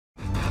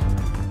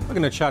We're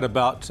going to chat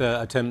about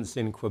attempts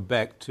in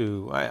Quebec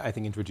to, I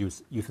think,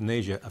 introduce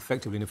euthanasia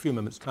effectively in a few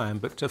moments' time.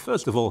 But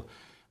first of all,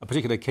 a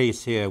particular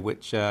case here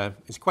which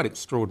is quite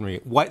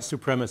extraordinary. White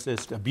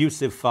supremacist,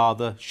 abusive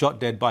father, shot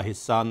dead by his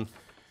son.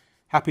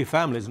 Happy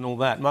families and all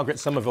that. Margaret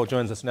Somerville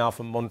joins us now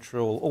from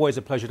Montreal. Always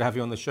a pleasure to have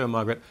you on the show,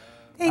 Margaret.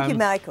 Thank you,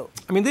 Michael.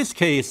 I mean, this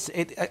case,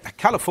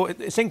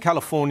 it's in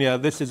California.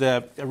 This is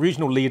a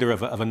regional leader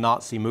of a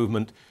Nazi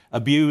movement,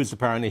 abused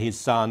apparently his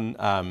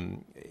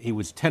son. He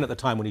was 10 at the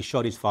time when he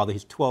shot his father.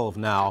 He's 12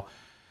 now.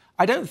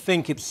 I don't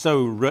think it's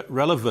so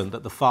relevant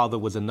that the father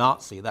was a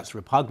Nazi. That's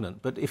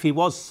repugnant. But if he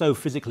was so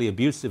physically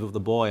abusive of the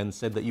boy and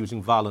said that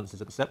using violence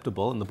is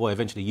acceptable, and the boy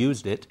eventually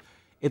used it,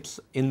 it's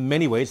in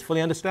many ways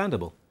fully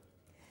understandable.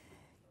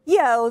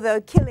 Yeah,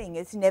 although killing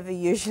is never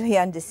usually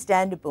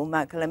understandable,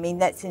 Michael. I mean,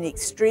 that's an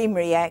extreme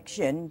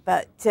reaction.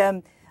 But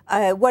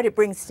what it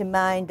brings to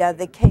mind are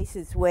the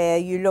cases where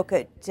you look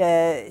at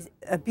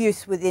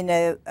abuse within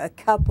a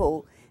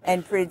couple.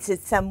 And, for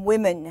instance, some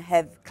women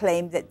have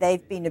claimed that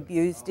they've been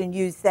abused and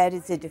used that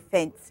as a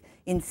defense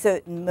in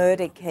certain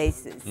murder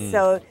cases.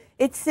 So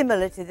it's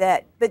similar to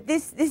that. But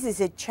this is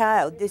a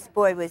child. This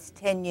boy was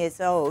 10 years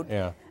old.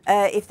 Yeah.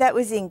 If that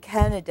was in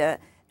Canada,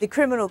 the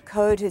Criminal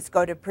Code has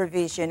got a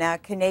provision, our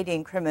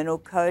Canadian Criminal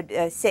Code,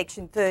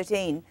 Section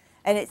 13,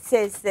 and it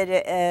says that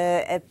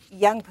a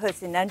young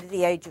person under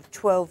the age of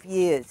 12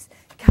 years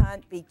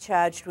can't be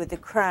charged with a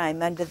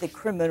crime under the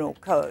Criminal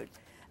Code.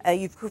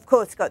 You've, of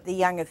course, got the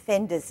Young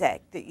Offenders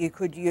Act that you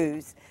could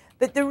use.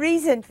 But the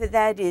reason for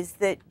that is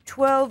that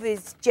 12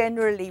 is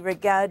generally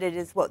regarded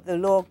as what the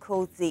law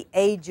calls the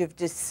age of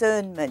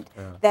discernment.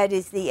 Yeah. That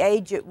is the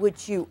age at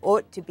which you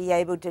ought to be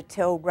able to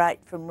tell right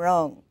from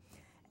wrong.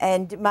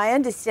 And my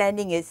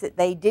understanding is that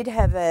they did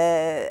have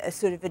a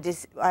sort of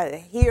a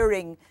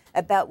hearing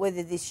about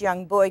whether this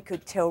young boy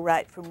could tell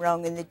right from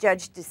wrong, and the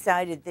judge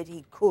decided that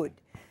he could,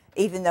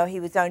 even though he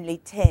was only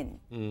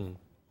 10.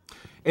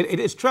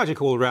 It is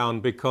tragic all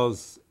around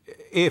because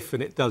if,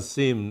 and it does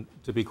seem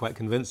to be quite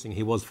convincing,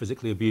 he was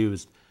physically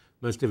abused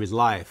most of his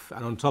life,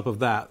 and on top of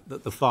that,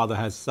 that the father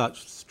has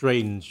such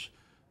strange,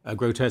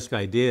 grotesque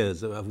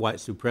ideas of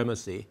white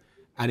supremacy,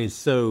 and is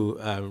so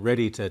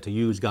ready to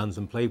use guns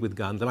and play with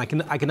guns. And I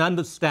can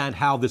understand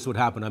how this would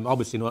happen. I'm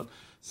obviously not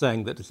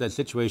saying that it's a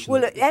situation...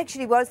 Well, it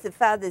actually was the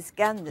father's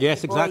gun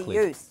that the boy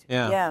used.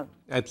 Yeah.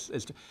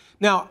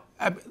 Now,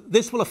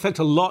 this will affect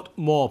a lot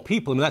more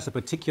people. I mean, that's a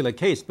particular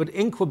case. But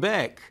in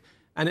Quebec,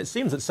 and it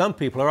seems that some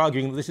people are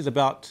arguing that this is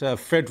about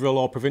federal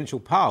or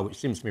provincial power, which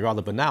seems to me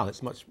rather banal.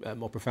 It's much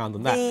more profound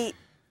than that.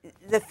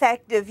 The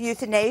fact of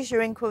euthanasia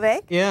in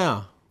Quebec?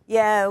 Yeah.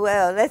 Yeah,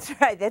 well, that's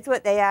right. That's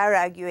what they are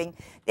arguing.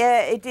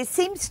 It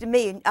seems to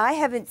me, I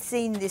haven't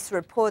seen this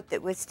report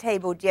that was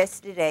tabled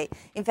yesterday.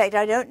 In fact,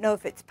 I don't know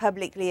if it's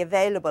publicly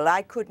available.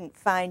 I couldn't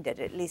find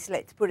it, at least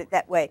let's put it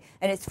that way.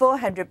 And it's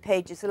 400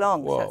 pages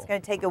long, so it's going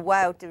to take a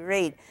while to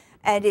read.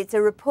 And it's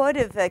a report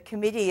of a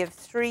committee of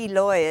 3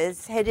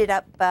 lawyers headed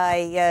up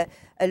by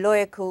a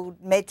lawyer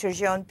called Maître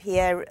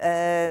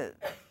Jean-Pierre...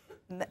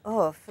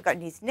 I've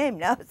forgotten his name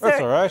now. Sorry.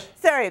 That's all right.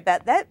 Sorry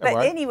about that. Don't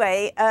worry.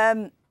 Anyway...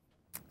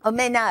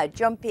 Ménard,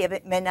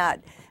 Jean-Pierre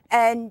Ménard,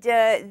 and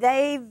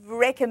they've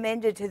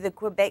recommended to the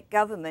Quebec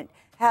government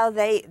how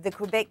the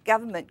Quebec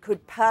government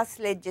could pass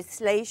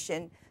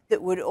legislation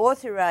that would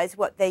authorize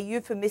what they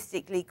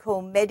euphemistically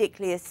call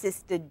medically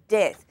assisted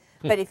death.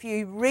 But if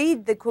you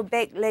read the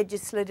Quebec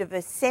Legislative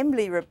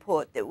Assembly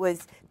report that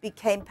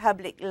became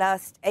public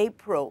last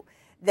April,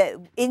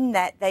 in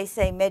that they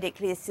say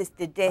medically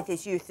assisted death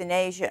is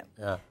euthanasia.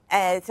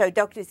 Yeah. So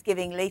doctors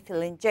giving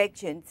lethal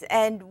injections.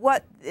 And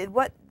what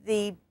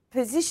the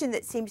position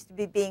that seems to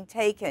be being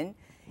taken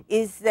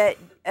is that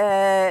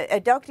a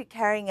doctor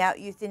carrying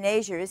out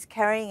euthanasia is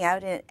carrying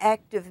out an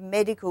act of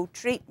medical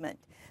treatment,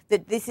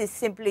 that this is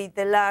simply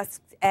the last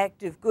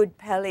act of good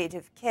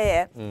palliative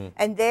care,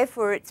 and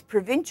therefore it's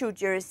provincial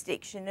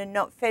jurisdiction and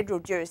not federal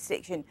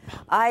jurisdiction.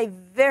 I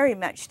very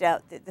much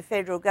doubt that the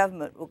federal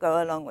government will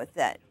go along with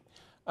that.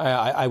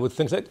 I would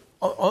think so.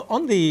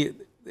 On the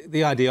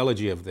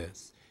ideology of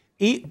this,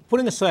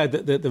 putting aside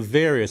the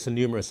various and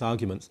numerous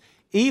arguments,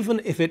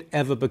 even if it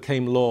ever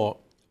became law,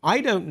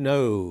 I don't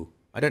know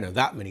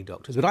that many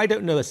doctors, but I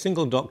don't know a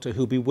single doctor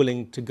who'd be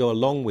willing to go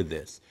along with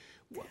this.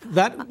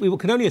 That we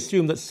can only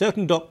assume that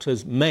certain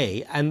doctors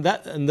may, and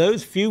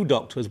those few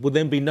doctors will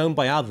then be known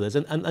by others,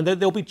 and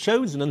they'll be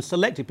chosen and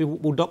selected. People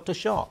will doctor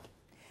shop.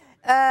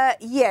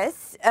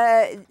 Yes,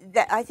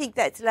 I think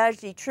that's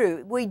largely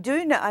true. We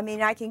do know, I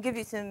mean, I can give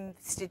you some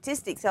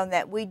statistics on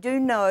that. We do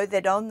know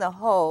that on the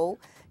whole,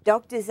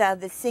 doctors are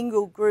the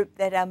single group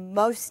that are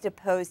most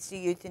opposed to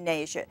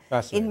euthanasia.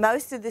 In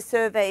most of the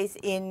surveys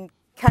in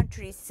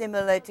countries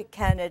similar to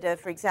Canada,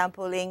 for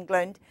example,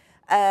 England,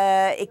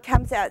 it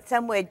comes out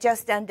somewhere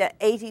just under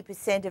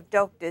 80% of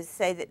doctors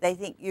say that they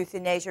think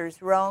euthanasia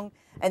is wrong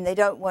and they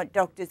don't want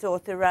doctors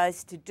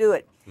authorized to do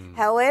it.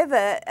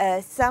 However,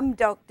 some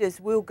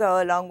doctors will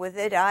go along with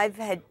it. I've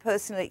had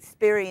personal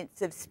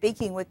experience of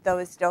speaking with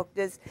those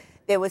doctors.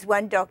 There was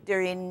one doctor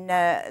in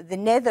the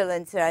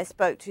Netherlands that I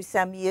spoke to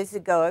some years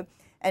ago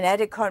And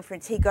at a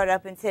conference, he got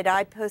up and said,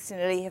 I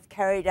personally have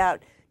carried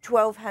out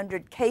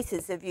 1,200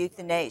 cases of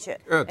euthanasia.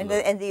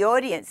 And the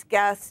audience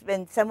gasped,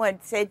 and someone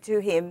said to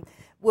him,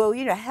 well,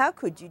 you know, how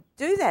could you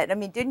do that? I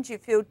mean, didn't you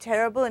feel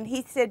terrible? And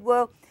he said,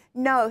 well,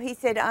 no. He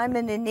said, I'm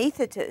an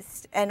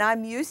anaesthetist, and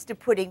I'm used to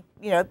putting,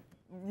 you know,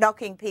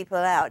 knocking people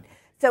out.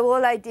 So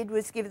all I did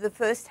was give the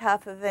first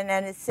half of an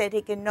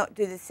anesthetic and not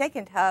do the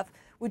second half,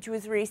 which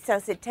was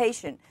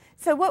resuscitation.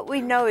 So what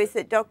we know is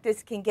that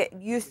doctors can get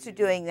used to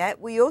doing that.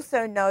 We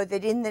also know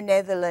that in the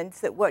Netherlands,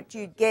 that what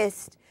you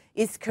guessed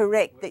is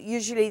correct, that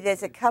usually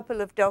there's a couple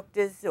of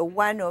doctors, or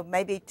one or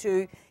maybe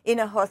two, in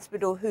a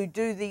hospital who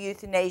do the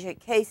euthanasia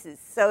cases.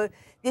 So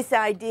this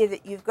idea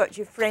that you've got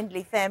your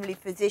friendly family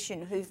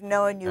physician who's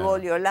known you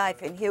all your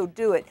life and he'll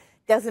do it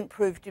doesn't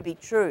prove to be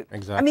true.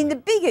 Exactly. I mean, the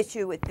big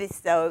issue with this,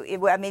 though,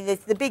 I mean, there's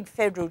the big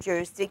federal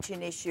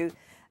jurisdiction issue,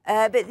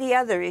 but the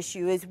other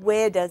issue is,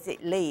 where does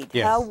it lead?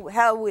 Yes.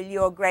 How will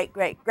your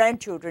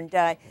great-great-grandchildren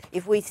die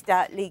if we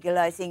start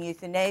legalizing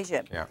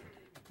euthanasia? Yeah,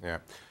 yeah.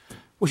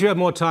 We should have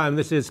more time.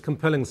 This is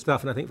compelling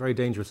stuff, and I think very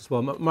dangerous as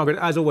well. Margaret,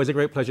 as always, a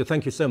great pleasure.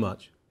 Thank you so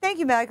much. Thank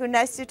you, Michael.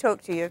 Nice to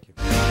talk to you.